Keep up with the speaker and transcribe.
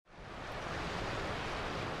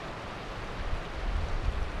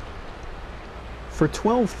For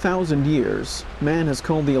 12,000 years, man has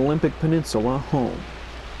called the Olympic Peninsula home.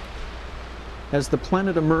 As the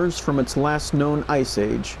planet emerged from its last known ice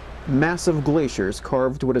age, massive glaciers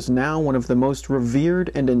carved what is now one of the most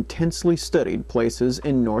revered and intensely studied places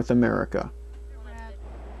in North America.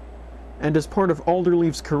 And as part of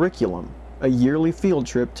Alderleaf's curriculum, a yearly field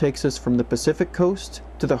trip takes us from the Pacific coast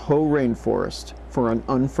to the Hoh rainforest for an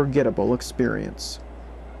unforgettable experience.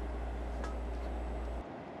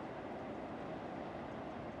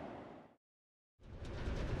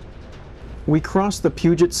 We cross the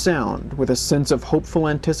Puget Sound with a sense of hopeful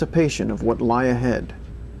anticipation of what lie ahead.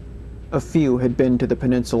 A few had been to the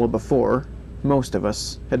peninsula before, most of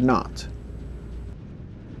us had not.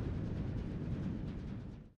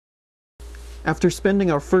 After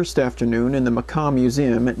spending our first afternoon in the Macaw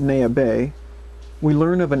Museum at Nea Bay, we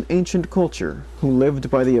learn of an ancient culture who lived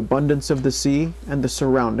by the abundance of the sea and the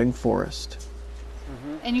surrounding forest.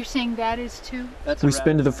 And you're saying that is too? We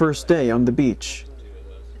spend the first day on the beach,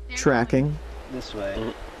 tracking, this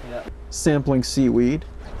way. Yeah. sampling seaweed,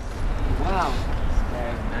 Wow.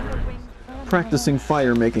 practicing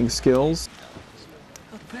fire-making skills,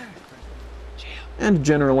 and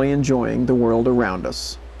generally enjoying the world around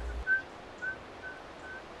us.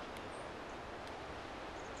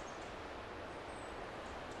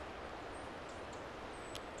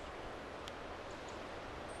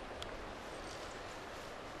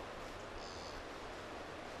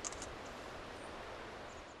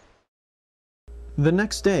 The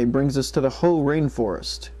next day brings us to the Hoh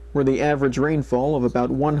rainforest, where the average rainfall of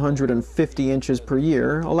about 150 inches per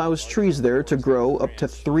year allows trees there to grow up to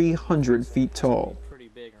 300 feet tall.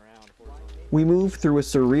 We move through a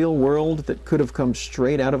surreal world that could have come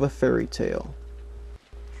straight out of a fairy tale.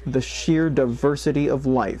 The sheer diversity of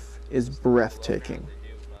life is breathtaking.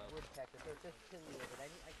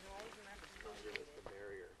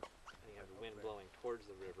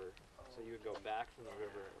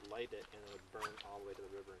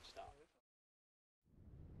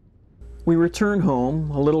 We return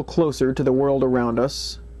home a little closer to the world around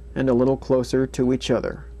us and a little closer to each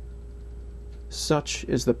other. Such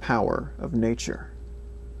is the power of nature.